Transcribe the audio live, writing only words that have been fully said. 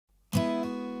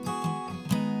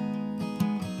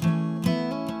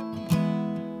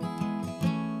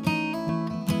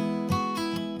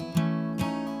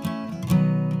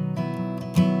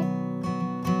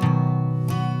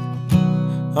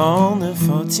On the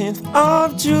 14th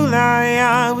of July,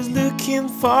 I was looking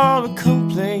for a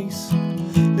cold place,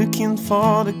 looking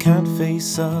for the kind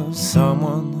face of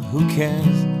someone who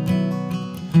cares.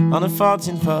 On the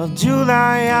 14th of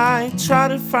July, I tried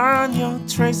to find your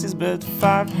traces, but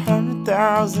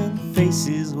 500,000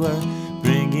 faces were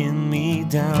bringing me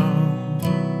down.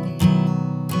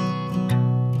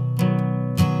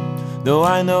 Though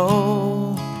I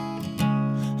know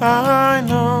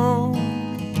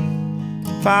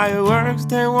fireworks,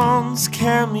 they won't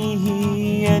scare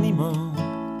me anymore.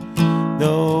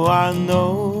 Though I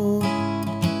know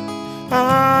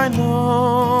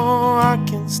I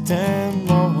can stand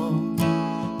more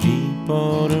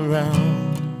people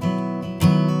around.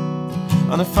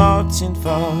 On the 14th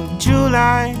of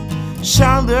July,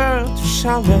 shoulder to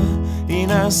shoulder, in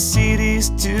our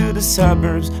cities to the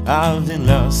suburbs, I've been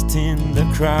lost in the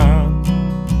crowd.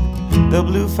 The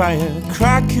blue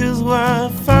firecrackers were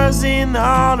fuzzing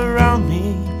all around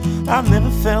me. I've never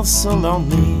felt so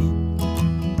lonely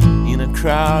in a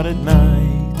crowded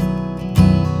night.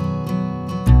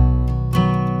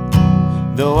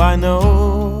 Though I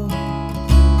know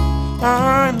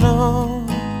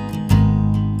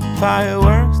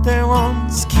fireworks, they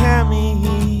won't scare me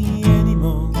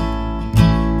anymore.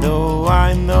 Though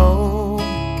I know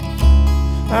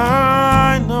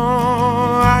I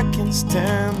can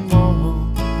stand